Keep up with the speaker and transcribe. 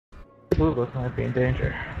Blue book might be in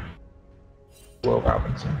danger. Will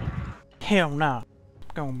Robinson. Hell no.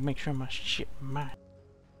 Gonna make sure my shit mine.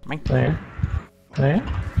 There. There.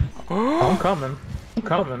 I'm coming. I'm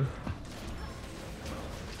coming.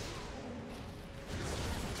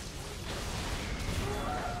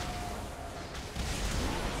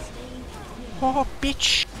 Oh,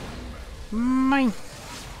 bitch! Mine!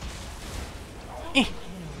 Eh!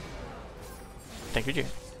 Thank you, Jay.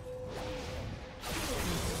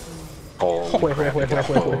 Oh, Wait.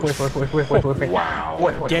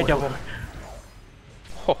 wow. Daredevil.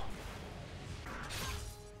 Oh.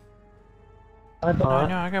 I No,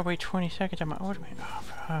 thought. I gotta wait 20 seconds on my ultimate. Oh,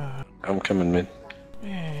 fuck. I'm coming mid.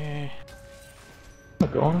 Yeah.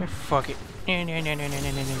 I'm going. Fuck it. No,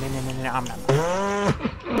 I'm not.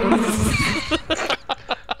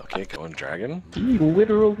 Okay, going dragon. He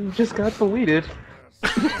literally just got deleted.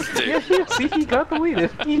 Yeah, see, he got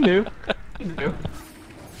deleted. He knew. He knew.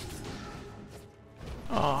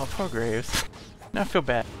 Oh, poor Graves. Now I feel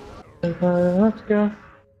bad. Let's go.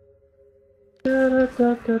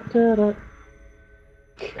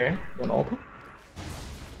 Okay, one ult.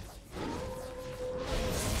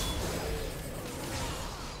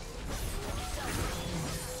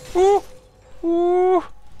 Ooh! Ooh!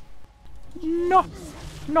 No!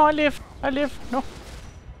 No, I live! I live! No!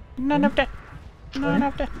 None of that! None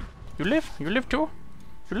of that! You live? You live too?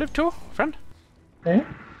 You live too, friend? Okay.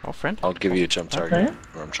 Oh, friend? I'll give you a jump target. Okay.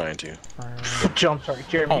 Or I'm trying to. Jump, sorry,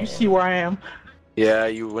 Jeremy. You see where I am? Yeah,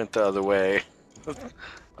 you went the other way.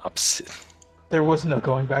 Opposite. There was no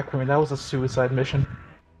going back for me. That was a suicide mission.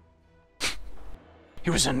 He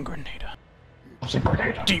was in Grenada. I was in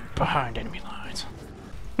Grenada. Deep behind enemy lines.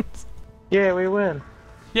 Yeah, we win.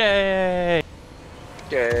 Yay!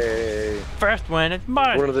 Yay! First win is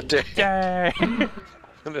mine! Word of the day. Yay!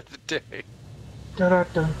 Word of the day.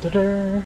 Da-da-dun-da-da.